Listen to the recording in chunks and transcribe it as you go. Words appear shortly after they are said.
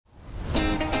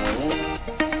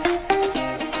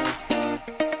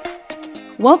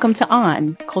Welcome to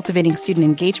On, Cultivating Student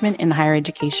Engagement in Higher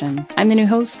Education. I'm the new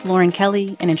host, Lauren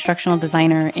Kelly, an instructional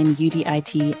designer in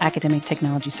UDIT Academic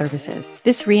Technology Services.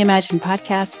 This reimagined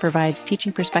podcast provides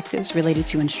teaching perspectives related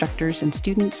to instructors and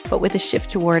students, but with a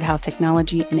shift toward how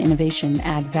technology and innovation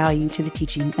add value to the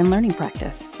teaching and learning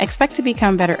practice. Expect to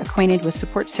become better acquainted with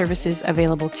support services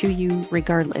available to you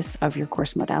regardless of your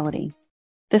course modality.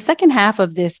 The second half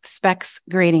of this specs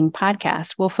grading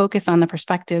podcast will focus on the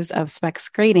perspectives of specs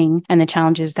grading and the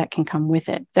challenges that can come with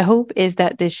it. The hope is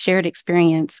that this shared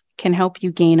experience can help you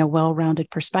gain a well-rounded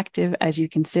perspective as you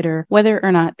consider whether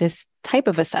or not this type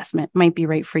of assessment might be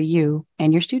right for you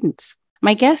and your students.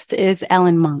 My guest is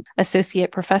Ellen Monk,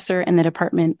 Associate Professor in the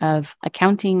Department of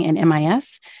Accounting and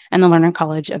MIS and the Lerner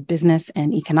College of Business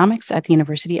and Economics at the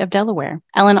University of Delaware.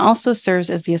 Ellen also serves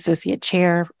as the Associate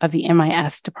Chair of the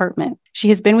MIS Department. She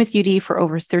has been with UD for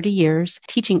over 30 years,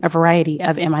 teaching a variety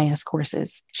of MIS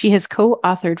courses. She has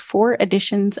co-authored 4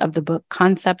 editions of the book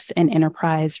Concepts in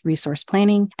Enterprise Resource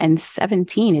Planning and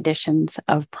 17 editions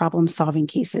of problem-solving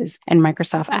cases in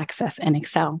Microsoft Access and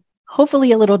Excel.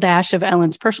 Hopefully, a little dash of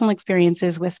Ellen's personal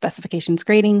experiences with specifications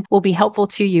grading will be helpful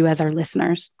to you as our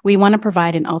listeners. We want to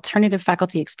provide an alternative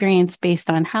faculty experience based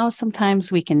on how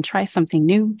sometimes we can try something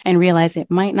new and realize it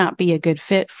might not be a good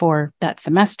fit for that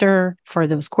semester, for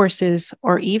those courses,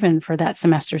 or even for that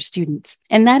semester's students.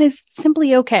 And that is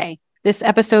simply okay. This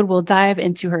episode will dive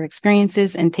into her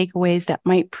experiences and takeaways that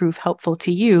might prove helpful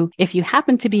to you if you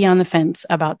happen to be on the fence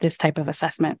about this type of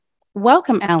assessment.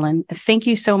 Welcome, Ellen. Thank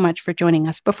you so much for joining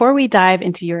us. Before we dive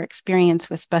into your experience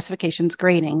with specifications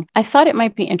grading, I thought it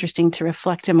might be interesting to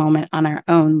reflect a moment on our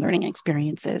own learning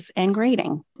experiences and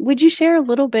grading. Would you share a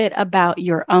little bit about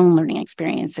your own learning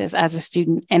experiences as a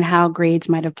student and how grades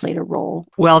might have played a role?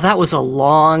 Well, that was a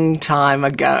long time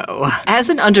ago. As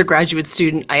an undergraduate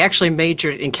student, I actually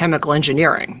majored in chemical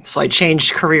engineering, so I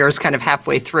changed careers kind of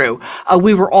halfway through.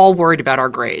 We were all worried about our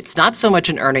grades, not so much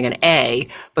in earning an A,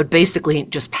 but basically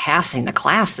just passing the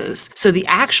classes. So the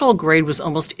actual grade was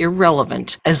almost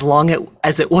irrelevant as long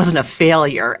as it wasn't a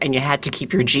failure and you had to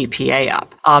keep your GPA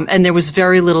up. And there was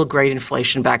very little grade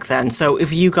inflation back then. So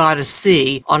if you got a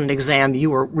C on an exam, you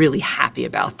were really happy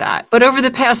about that. But over the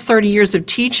past 30 years of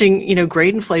teaching,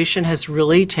 grade inflation has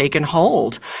really taken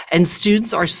hold and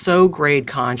students are so grade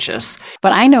conscious.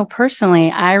 But I know personally,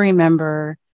 I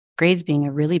remember grades being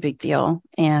a really big deal.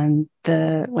 And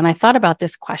when I thought about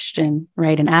this question,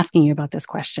 right, and asking you about this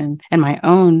question and my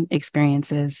own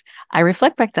experiences, I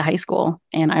reflect back to high school.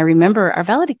 And I remember our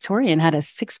valedictorian had a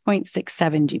 6.67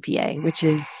 GPA, which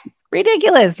is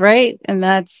ridiculous, right? And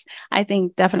that's, I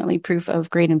think, definitely proof of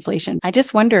grade inflation. I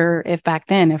just wonder if back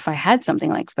then, if I had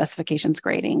something like specifications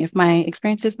grading, if my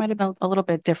experiences might have been a little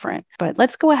bit different. But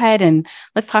let's go ahead and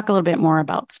let's talk a little bit more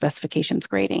about specifications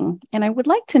grading. And I would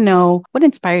like to know what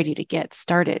inspired you to get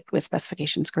started with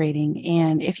specifications grading,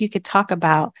 and if you could talk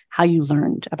about how you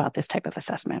learned about this type of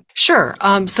assessment. Sure.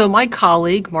 So my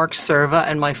colleague, Mark Serva,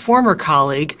 and my former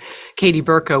colleague, Katie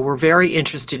Burko, were very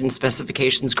interested in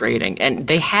specifications grading, and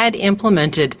they had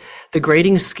implemented the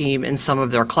grading scheme in some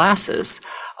of their classes.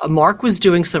 Mark was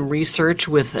doing some research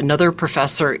with another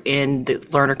professor in the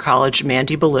Lerner College,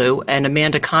 Mandy Ballou, and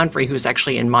Amanda Convery, who's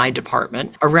actually in my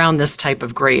department, around this type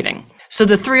of grading. So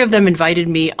the three of them invited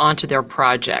me onto their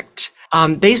project.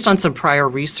 Based on some prior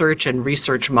research and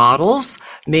research models,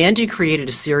 Mandy created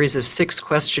a series of 6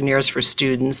 questionnaires for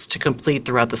students to complete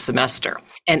throughout the semester.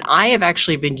 And I have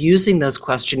actually been using those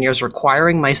questionnaires,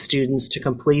 requiring my students to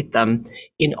complete them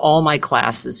in all my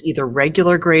classes, either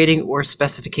regular grading or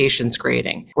specifications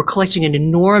grading. We're collecting an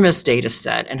enormous data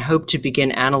set and hope to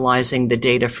begin analyzing the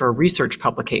data for research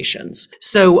publications.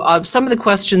 So some of the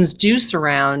questions do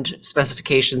surround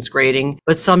specifications grading,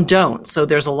 but some don't. So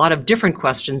there's a lot of different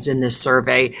questions in this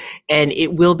survey, and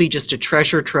it will be just a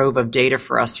treasure trove of data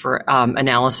for us for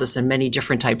analysis in many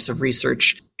different types of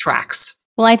research tracks.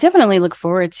 Well, I definitely look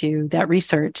forward to that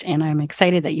research, and I'm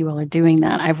excited that you all are doing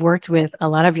that. I've worked with a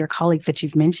lot of your colleagues that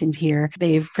you've mentioned here.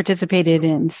 They've participated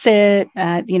in SIT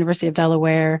at the University of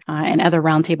Delaware and other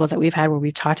roundtables that we've had where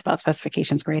we've talked about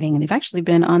specifications grading, and they've actually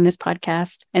been on this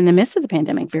podcast in the midst of the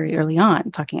pandemic very early on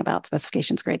talking about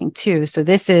specifications grading too. So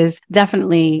this is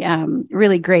definitely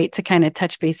really great to kind of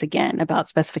touch base again about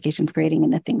specifications grading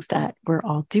and the things that we're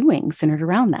all doing centered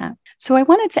around that. So I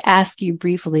wanted to ask you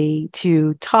briefly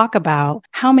to talk about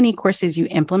how many courses you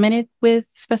implemented with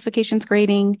specifications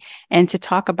grading and to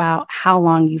talk about how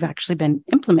long you've actually been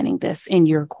implementing this in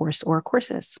your course or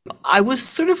courses. I was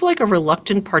sort of like a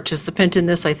reluctant participant in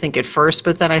this, I think, at first,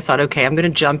 but then I thought, okay, I'm going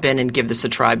to jump in and give this a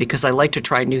try because I like to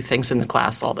try new things in the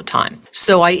class all the time.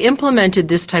 So I implemented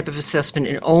this type of assessment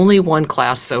in only one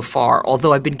class so far,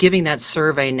 although I've been giving that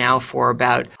survey now for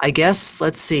about, I guess,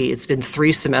 let's see, it's been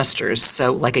 3 semesters,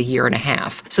 so like a year and a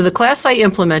half. So the class I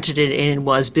implemented it in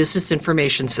was Business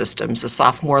Information Systems, a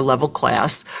sophomore level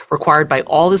class required by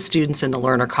all the students in the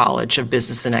Lerner College of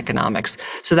Business and Economics.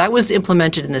 So that was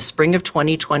implemented in the spring of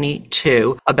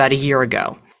 2022, about a year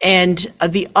ago. And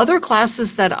the other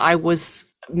classes that I was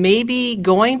maybe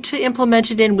going to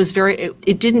implement it in was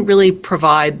it didn't really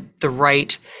provide the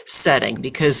right setting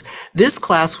because this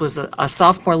class was a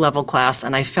sophomore level class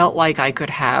and I felt like I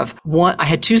could have I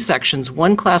had 2 sections.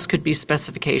 One class could be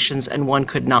specifications and one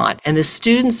could not. And the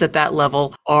students at that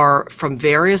level are from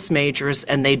various majors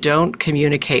and they don't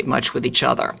communicate much with each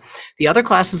other. The other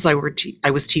classes I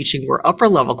was teaching were upper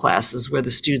level classes where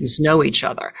the students know each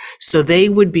other. So they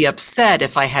would be upset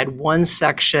if I had one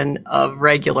section of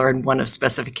regular and one of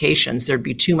specifications. There'd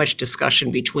be too much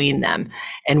discussion between them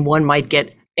and one might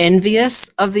get envious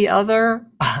of the other.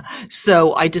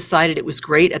 So I decided it was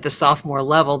great at the sophomore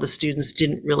level. The students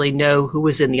didn't really know who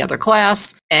was in the other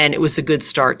class, and it was a good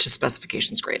start to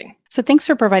specifications grading. So thanks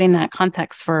for providing that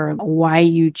context for why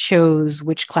you chose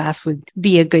which class would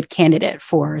be a good candidate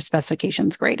for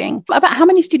specifications grading. About how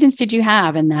many students did you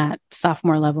have in that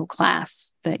sophomore level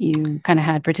class that you kind of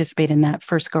had participate in that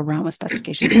first go round with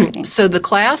specifications grading? So the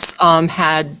class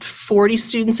had 40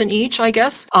 students in each, I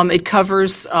guess. It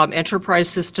covers enterprise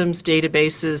systems,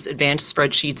 databases, advanced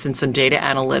spreadsheets, and some data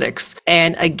analytics.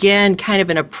 And again, kind of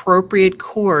an appropriate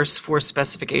course for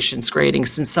specifications grading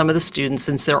since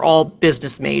they're all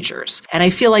business majors. And I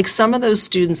feel like some of those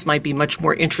students might be much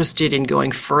more interested in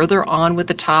going further on with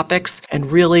the topics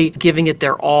and really giving it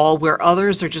their all, where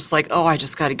others are just like, oh, I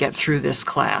just got to get through this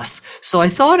class. So I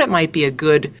thought it might be a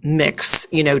good mix,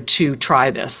 to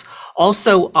try this.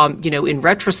 Also, in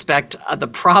retrospect,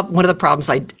 one of the problems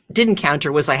I did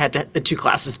encounter was I had the 2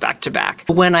 classes back to back.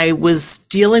 When I was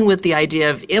dealing with the idea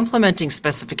of implementing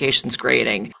specifications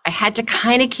grading, I had to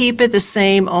kind of keep it the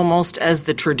same almost as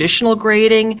the traditional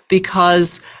grading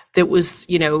because that was,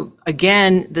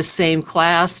 again, the same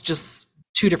class, just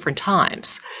 2 different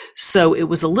times. So it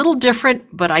was a little different,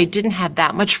 but I didn't have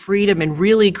that much freedom in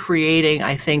really creating,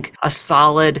 I think, a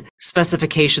solid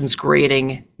specifications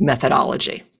grading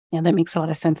methodology. Yeah, that makes a lot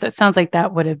of sense. That sounds like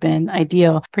that would have been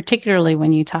ideal, particularly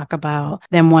when you talk about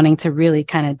them wanting to really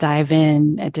kind of dive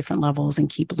in at different levels and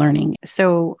keep learning.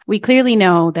 So we clearly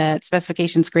know that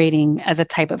specifications grading as a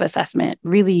type of assessment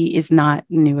really is not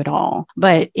new at all,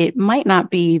 but it might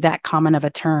not be that common of a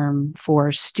term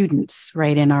for students,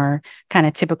 right, in our kind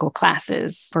of typical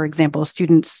classes. For example,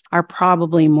 students are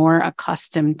probably more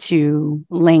accustomed to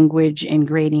language and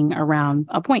grading around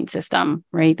a point system,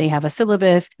 right? They have a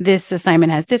syllabus. This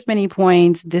assignment has this many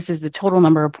points. This is the total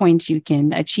number of points you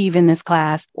can achieve in this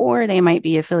class. Or they might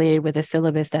be affiliated with a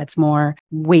syllabus that's more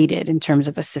weighted in terms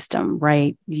of a system,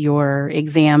 right? Your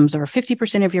exams are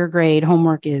 50% of your grade,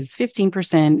 homework is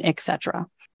 15%, etc.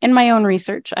 In my own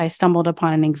research, I stumbled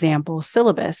upon an example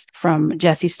syllabus from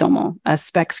Jesse Stommel, a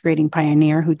specs grading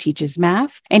pioneer who teaches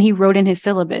math. And he wrote in his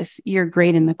syllabus, your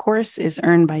grade in the course is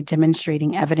earned by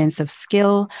demonstrating evidence of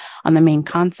skill on the main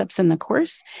concepts in the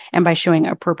course and by showing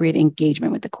appropriate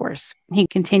engagement with the course. He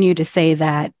continued to say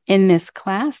that in this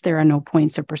class, there are no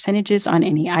points or percentages on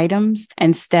any items.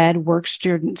 Instead, work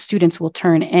students will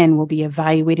turn in will be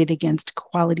evaluated against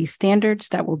quality standards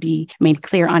that will be made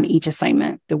clear on each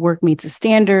assignment. The work meets a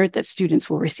standard that students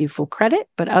will receive full credit,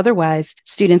 but otherwise,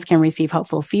 students can receive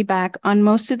helpful feedback on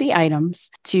most of the items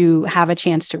to have a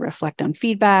chance to reflect on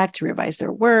feedback, to revise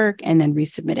their work, and then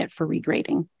resubmit it for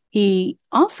regrading. He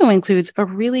also includes a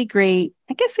really great,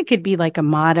 I guess it could be like a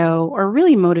motto or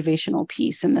really motivational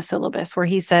piece in the syllabus where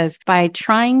he says, by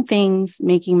trying things,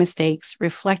 making mistakes,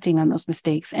 reflecting on those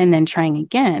mistakes, and then trying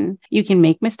again, you can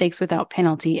make mistakes without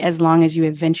penalty as long as you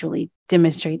eventually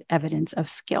demonstrate evidence of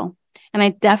skill. And I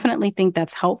definitely think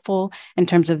that's helpful in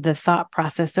terms of the thought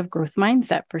process of growth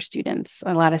mindset for students.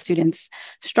 A lot of students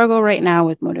struggle right now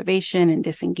with motivation and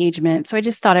disengagement. So I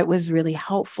just thought it was really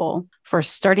helpful for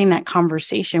starting that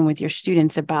conversation with your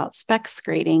students about specs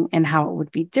grading and how it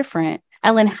would be different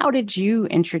Ellen, how did you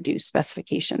introduce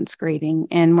specifications grading?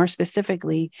 And more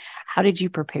specifically, how did you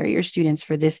prepare your students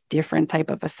for this different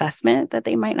type of assessment that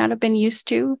they might not have been used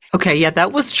to? Okay, yeah,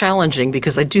 that was challenging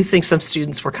because I do think some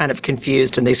students were kind of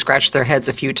confused and they scratched their heads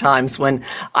a few times when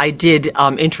I did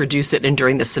introduce it and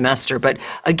during the semester. But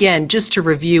again, just to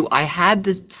review, I had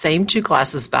the same two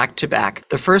classes back to back.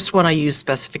 The first one I used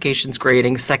specifications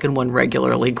grading, second one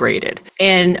regularly graded.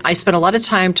 And I spent a lot of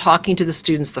time talking to the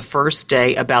students the first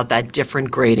day about that different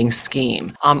grading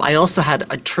scheme. I also had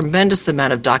a tremendous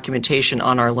amount of documentation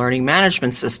on our learning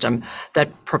management system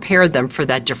that prepared them for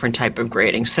that different type of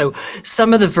grading. So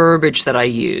some of the verbiage that I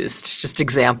used, just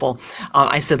example,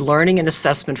 I said learning and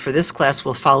assessment for this class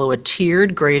will follow a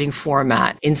tiered grading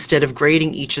format. Instead of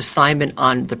grading each assignment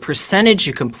on the percentage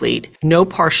you complete, no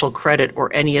partial credit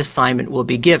or any assignment will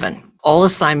be given. All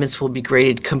assignments will be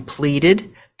graded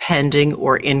completed, pending,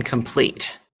 or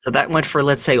incomplete. So that went for,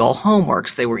 let's say, all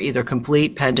homeworks. They were either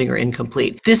complete, pending, or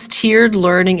incomplete. This tiered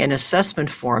learning and assessment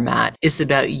format is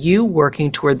about you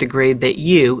working toward the grade that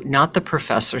you, not the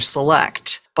professor,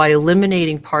 select. By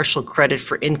eliminating partial credit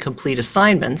for incomplete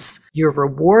assignments, you're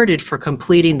rewarded for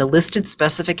completing the listed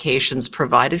specifications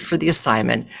provided for the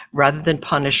assignment rather than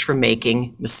punished for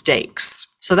making mistakes.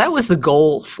 So that was the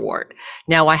goal for it.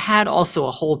 Now, I had also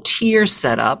a whole tier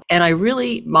set up, and I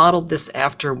really modeled this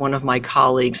after one of my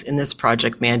colleagues in this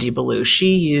project, Mandy Ballou.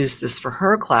 She used this for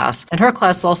her class, and her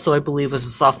class also, I believe, was a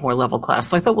sophomore level class.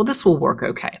 So I thought, well, this will work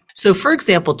okay. So for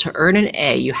example, to earn an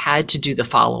A, you had to do the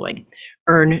following.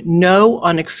 Earn no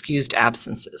unexcused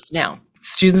absences. Now,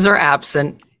 students are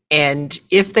absent, and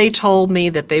if they told me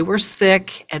that they were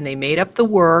sick and they made up the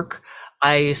work,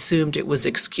 I assumed it was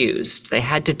excused. They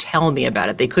had to tell me about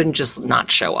it. They couldn't just not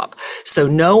show up. So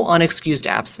no unexcused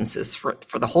absences for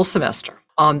the whole semester.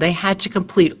 They had to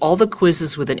complete all the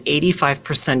quizzes with an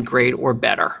 85% grade or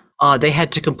better. They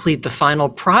had to complete the final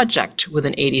project with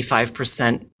an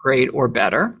 85% grade or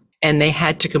better. And they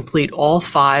had to complete all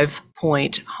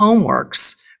 5-point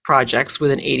homeworks projects with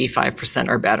an 85%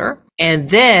 or better. And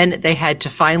then they had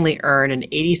to finally earn an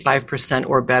 85%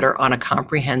 or better on a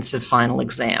comprehensive final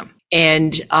exam.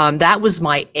 And that was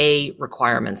my A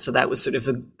requirement. So that was sort of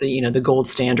the gold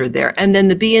standard there. And then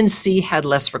the B and C had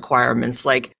less requirements,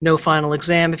 like no final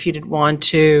exam if you didn't want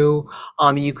to.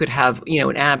 You could have,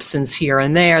 an absence here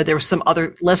and there. There were some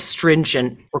other less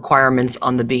stringent requirements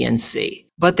on the B and C.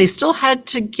 But they still had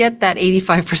to get that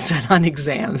 85% on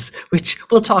exams, which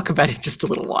we'll talk about in just a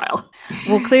little while.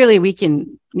 Well, clearly we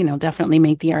can, definitely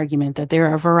make the argument that there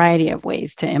are a variety of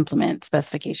ways to implement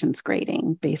specifications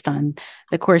grading based on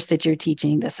the course that you're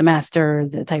teaching, the semester,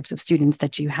 the types of students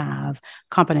that you have,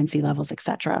 competency levels, et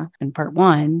cetera. In part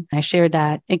one, I shared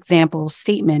that example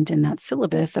statement in that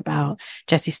syllabus about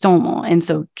Jesse Stomel. And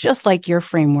so just like your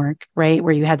framework, right,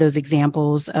 where you had those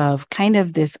examples of kind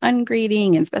of this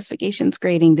ungrading and specifications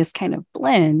grading, this kind of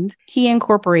blend, he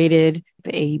incorporated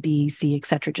the A, B, C, et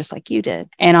cetera, just like you did.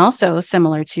 And also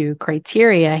similar to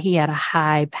criteria, he had a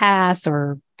high pass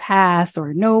or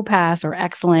no pass or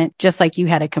excellent, just like you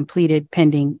had a completed,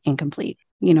 pending, incomplete.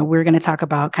 We're going to talk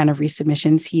about kind of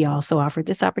resubmissions. He also offered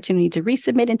this opportunity to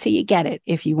resubmit until you get it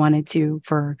if you wanted to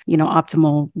for,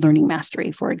 optimal learning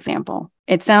mastery, for example.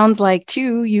 It sounds like,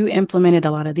 too, you implemented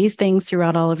a lot of these things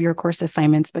throughout all of your course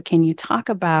assignments, but can you talk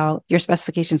about your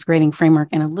specifications grading framework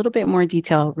in a little bit more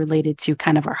detail related to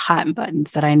kind of our hot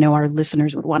buttons that I know our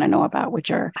listeners would want to know about,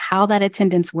 which are how that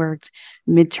attendance worked,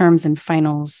 midterms and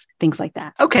finals, things like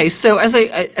that? Okay, so as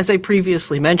I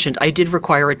previously mentioned, I did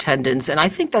require attendance, and I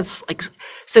think that's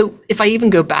so if I even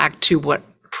go back to what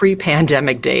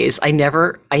pre-pandemic days, I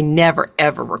never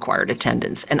ever required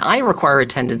attendance. And I require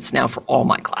attendance now for all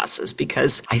my classes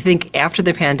because I think after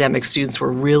the pandemic, students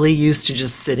were really used to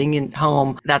just sitting at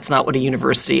home. That's not what a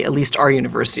university, at least our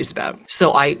university, is about.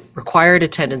 So I required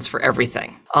attendance for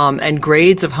everything. And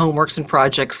grades of homeworks and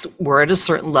projects were at a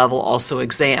certain level, also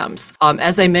exams.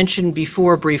 As I mentioned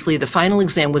before briefly, the final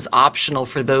exam was optional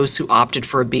for those who opted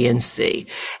for a B and C.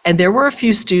 And there were a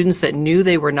few students that knew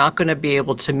they were not going to be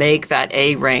able to make that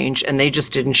A range, and they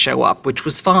just didn't show up, which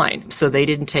was fine. So they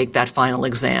didn't take that final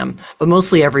exam, but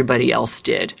mostly everybody else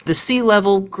did. The C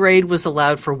level grade was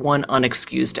allowed for one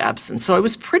unexcused absence. So I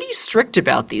was pretty strict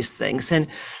about these things. And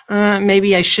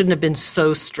maybe I shouldn't have been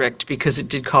so strict because it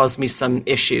did cause me some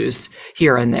issues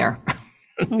here and there.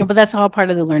 But that's all part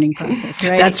of the learning process,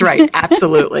 right? That's right.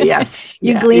 Absolutely. Yes.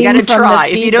 You You glean got to from try.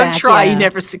 the If you don't feedback, try, yeah. you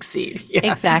never succeed.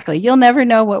 Yeah. Exactly. You'll never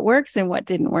know what works and what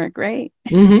didn't work, right?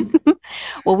 hmm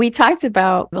Well, we talked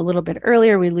about a little bit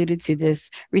earlier, we alluded to this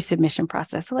resubmission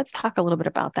process. So let's talk a little bit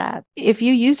about that. If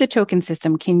you used a token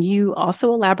system, can you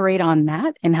also elaborate on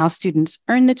that and how students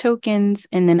earn the tokens?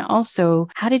 And then also,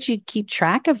 how did you keep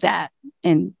track of that?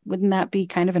 And wouldn't that be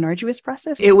kind of an arduous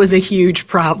process? It was a huge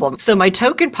problem. So my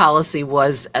token policy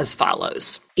was as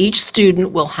follows. Each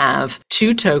student will have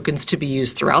 2 tokens to be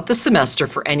used throughout the semester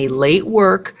for any late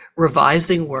work,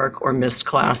 revising work, or missed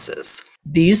classes.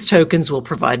 These tokens will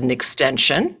provide an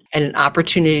extension and an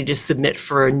opportunity to submit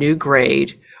for a new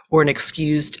grade or an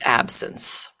excused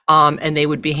absence. And they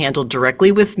would be handled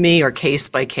directly with me or case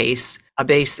by case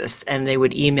basis, and they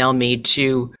would email me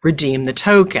to redeem the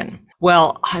token.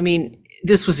 Well, I mean,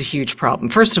 this was a huge problem.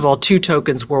 First of all, 2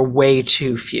 tokens were way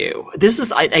too few.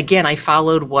 I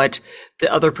followed what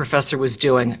the other professor was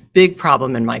doing. Big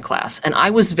problem in my class. And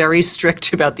I was very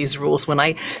strict about these rules. When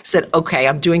I said, okay,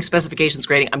 I'm doing specifications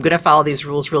grading, I'm going to follow these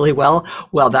rules really well.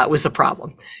 Well, that was a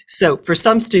problem. So for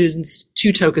some students,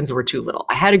 2 tokens were too little.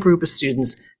 I had a group of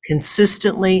students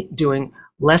consistently doing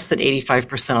less than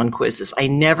 85% on quizzes. I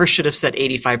never should have said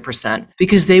 85%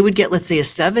 because they would get, let's say, a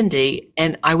 70.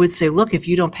 And I would say, look, if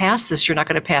you don't pass this, you're not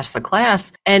going to pass the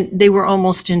class. And they were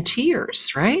almost in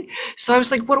tears, right? So I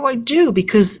was like, what do I do?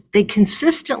 Because they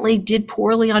consistently did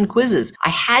poorly on quizzes. I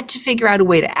had to figure out a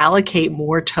way to allocate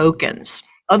more tokens.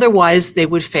 Otherwise, they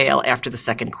would fail after the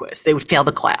second quiz. They would fail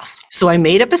the class. So I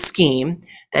made up a scheme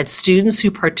that students who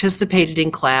participated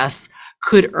in class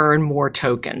could earn more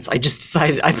tokens. I just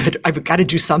decided I've got to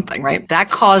do something, right? That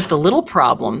caused a little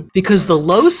problem because the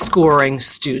low scoring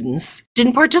students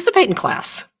didn't participate in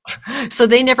class. So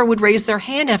they never would raise their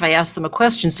hand if I asked them a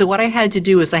question. So what I had to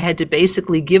do is I had to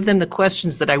basically give them the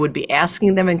questions that I would be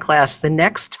asking them in class the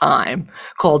next time,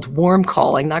 called warm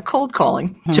calling, not cold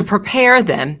calling, to prepare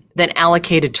them, then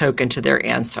allocate a token to their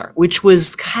answer, which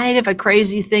was kind of a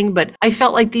crazy thing. But I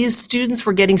felt like these students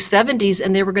were getting 70s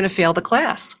and they were going to fail the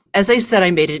class. As I said,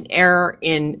 I made an error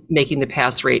in making the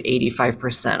pass rate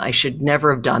 85%. I should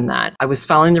never have done that. I was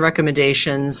following the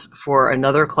recommendations for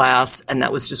another class, and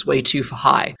that was just way too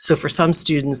high. So for some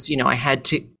students, I had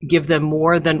to give them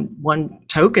more than 1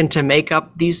 token to make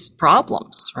up these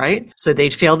problems, right? So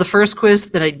they'd fail the first quiz,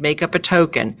 then I'd make up a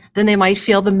token. Then they might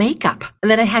fail the makeup, and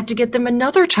then I'd have to get them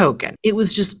another token. It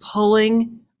was just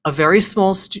pulling a very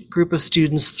small group of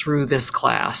students through this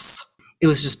class. It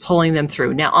was just pulling them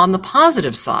through. Now, on the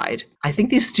positive side, I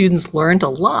think these students learned a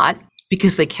lot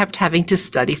because they kept having to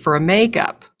study for a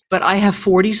makeup. But I have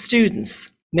 40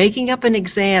 students. Making up an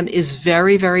exam is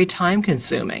very, very time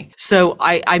consuming. So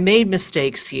I made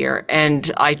mistakes here, and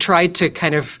I tried to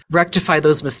kind of rectify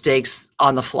those mistakes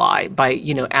on the fly by,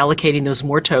 allocating those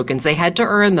more tokens. They had to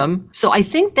earn them. So I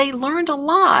think they learned a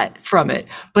lot from it,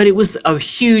 but it was a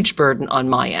huge burden on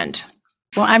my end.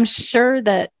 Well, I'm sure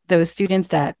that those students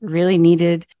that really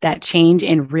needed that change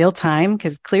in real time,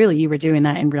 because clearly you were doing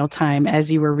that in real time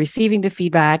as you were receiving the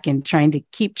feedback and trying to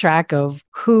keep track of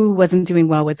who wasn't doing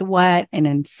well with what. And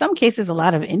in some cases, a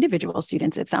lot of individual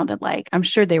students, it sounded like. I'm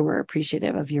sure they were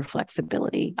appreciative of your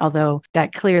flexibility, although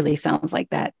that clearly sounds like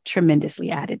that tremendously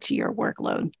added to your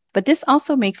workload. But this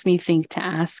also makes me think to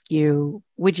ask you,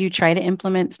 would you try to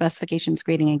implement specifications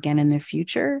grading again in the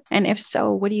future? And if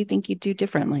so, what do you think you'd do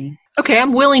differently? Okay,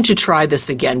 I'm willing to try this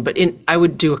again, but I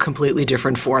would do a completely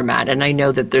different format. And I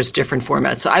know that there's different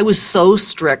formats. So I was so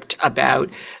strict about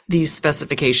these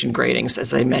specification gradings,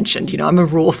 as I mentioned. I'm a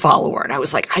rule follower. And I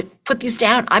was like, I put these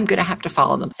down, I'm going to have to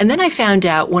follow them. And then I found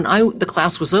out when the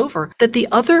class was over that the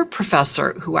other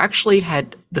professor who actually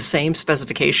had the same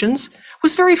specifications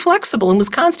was very flexible and was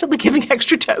constantly giving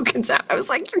extra tokens out. I was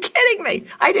like, you're kidding me.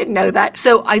 I didn't know that.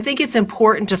 So I think it's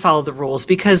important to follow the rules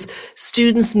because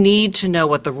students need to know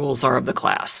what the rules are of the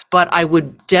class. But I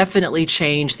would definitely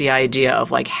change the idea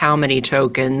of like how many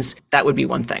tokens. That would be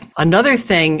one thing. Another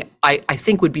thing I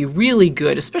think would be really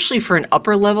good, especially for an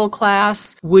upper level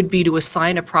class, would be to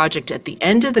assign a project at the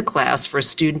end of the class for a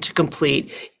student to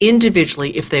complete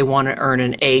individually if they want to earn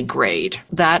an A grade.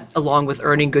 That, along with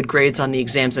earning good grades on the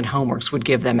exams and homeworks, would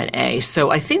give them an A. So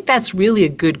I think that's really a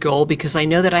good goal because I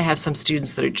know that I have some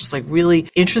students that are just like really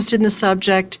interested in the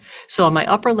subject. So on my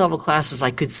upper level classes,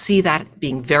 I could see that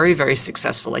being very, very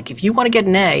successful. Like if you want to get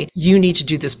an A, you need to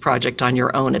do this project on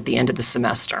your own at the end of the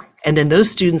semester. And then those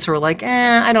students who are like,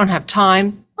 I don't have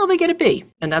time, well, they get a B.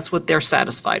 And that's what they're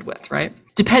satisfied with, right?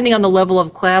 Depending on the level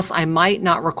of class, I might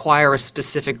not require a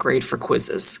specific grade for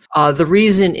quizzes. The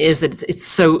reason is that it's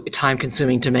so time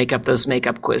consuming to make up those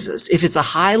makeup quizzes. If it's a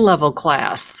high level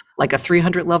class, like a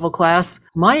 300 level class,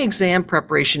 my exam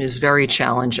preparation is very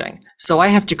challenging. So I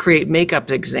have to create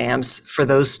makeup exams for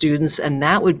those students, and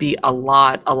that would be a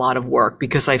lot of work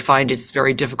because I find it's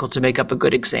very difficult to make up a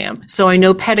good exam. So I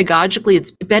know pedagogically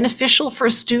it's beneficial for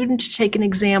a student to take an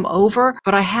exam over,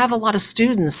 but I have a lot of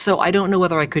students, so I don't know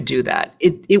whether I could do that.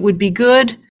 It would be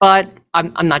good, but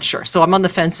I'm not sure. So I'm on the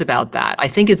fence about that. I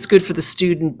think it's good for the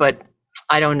student, but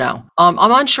I don't know. I'm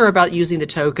unsure about using the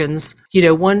tokens.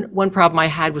 One problem I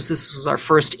had was this was our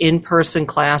first in-person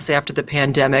class after the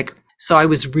pandemic. So I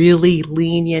was really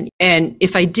lenient. And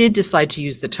if I did decide to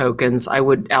use the tokens, I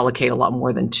would allocate a lot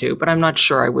more than 2, but I'm not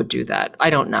sure I would do that. I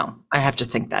don't know. I have to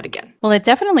think that again. Well, it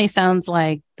definitely sounds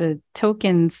like the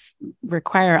tokens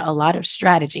require a lot of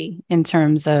strategy in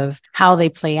terms of how they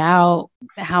play out,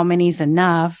 how many's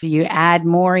enough. You add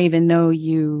more, even though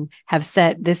you have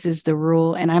set this is the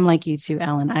rule. And I'm like you too,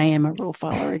 Ellen. I am a rule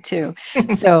follower too.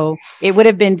 So it would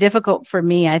have been difficult for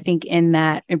me, I think, in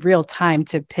real time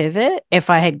to pivot if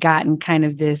I had gotten kind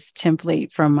of this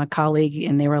template from a colleague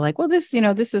and they were like, well, this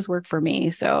has worked for me.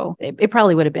 So it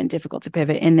probably would have been difficult to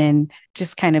pivot. And then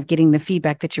just kind of getting the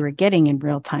feedback that you were getting in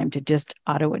real time to just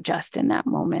auto adjust in that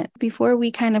moment. Before we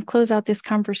kind of close out this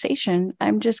conversation,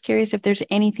 I'm just curious if there's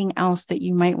anything else that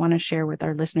you might want to share with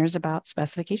our listeners about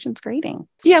specifications grading.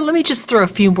 Yeah, let me just throw a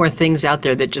few more things out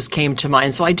there that just came to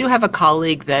mind. So I do have a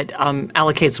colleague that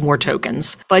allocates more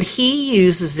tokens, but he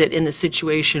uses it in the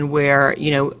situation where,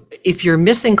 if you're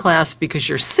missing class because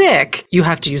you're sick, you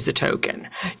have to use a token.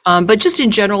 But just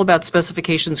in general about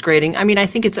specifications grading, I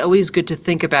think it's always good to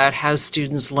think about how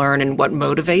students learn and what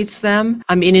motivates them.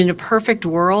 In a perfect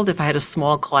world, if I had a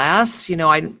small class,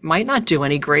 I might not do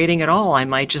any grading at all. I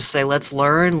might just say, let's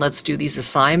learn, let's do these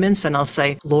assignments. And I'll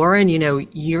say, Lauren,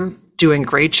 you're doing a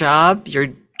great job. You're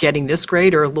getting this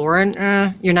grade, or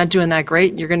Lauren, you're not doing that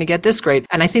great. You're going to get this grade.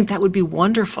 And I think that would be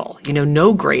wonderful,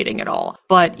 no grading at all.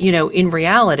 But, in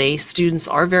reality, students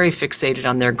are very fixated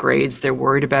on their grades. They're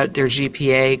worried about their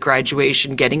GPA,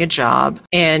 graduation, getting a job.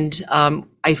 And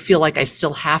I feel like I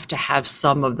still have to have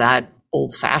some of that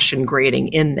old-fashioned grading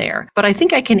in there. But I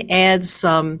think I can add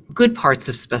some good parts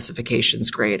of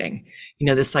specifications grading.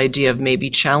 This idea of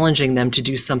maybe challenging them to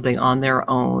do something on their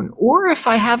own. Or if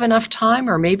I have enough time,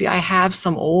 or maybe I have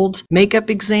some old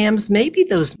makeup exams, maybe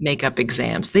those makeup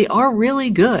exams, they are really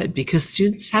good because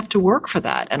students have to work for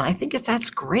that. And I think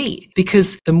that's great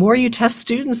because the more you test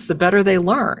students, the better they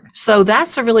learn. So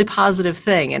that's a really positive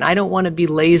thing. And I don't want to be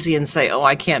lazy and say,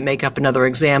 I can't make up another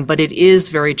exam, but it is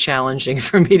very challenging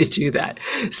for me to do that.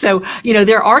 So,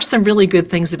 there are some really good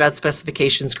things about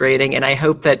specifications grading. And I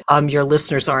hope that your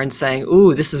listeners aren't saying,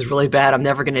 ooh, this is really bad, I'm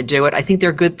never going to do it. I think there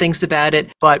are good things about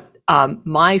it, but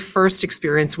my first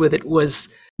experience with it was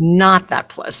not that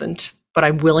pleasant. But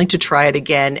I'm willing to try it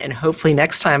again, and hopefully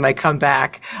next time I come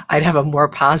back, I'd have a more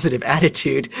positive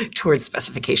attitude towards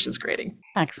specifications grading.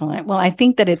 Excellent. Well, I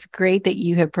think that it's great that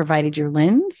you have provided your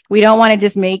lens. We don't want to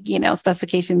just make,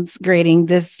 specifications grading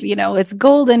this, it's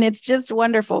golden. It's just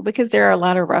wonderful because there are a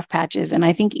lot of rough patches. And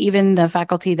I think even the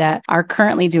faculty that are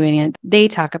currently doing it, they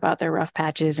talk about their rough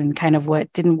patches and kind of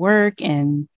what didn't work,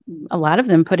 and a lot of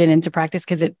them put it into practice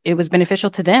because it was beneficial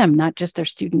to them, not just their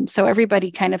students. So everybody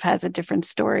kind of has a different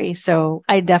story. So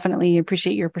I definitely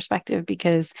appreciate your perspective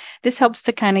because this helps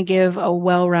to kind of give a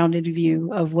well-rounded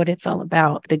view of what it's all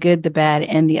about, the good, the bad,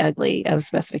 and the ugly of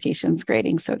specifications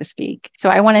grading, so to speak. So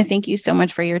I want to thank you so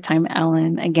much for your time,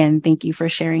 Ellen. Again, thank you for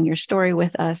sharing your story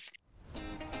with us.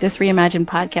 This Reimagined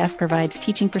podcast provides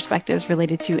teaching perspectives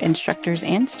related to instructors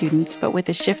and students, but with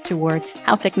a shift toward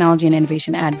how technology and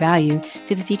innovation add value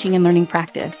to the teaching and learning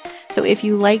practice. So if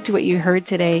you liked what you heard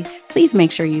today, please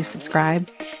make sure you subscribe.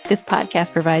 This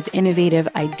podcast provides innovative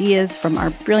ideas from our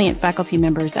brilliant faculty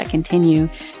members that continue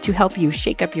to help you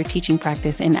shake up your teaching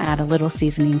practice and add a little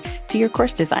seasoning to your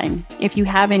course design. If you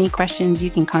have any questions,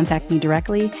 you can contact me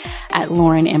directly at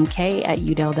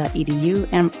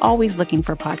laurenmk@udel.edu. I'm always looking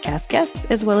for podcast guests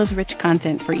as well as rich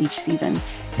content for each season.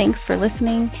 Thanks for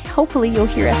listening. Hopefully you'll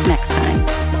hear us next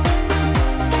time.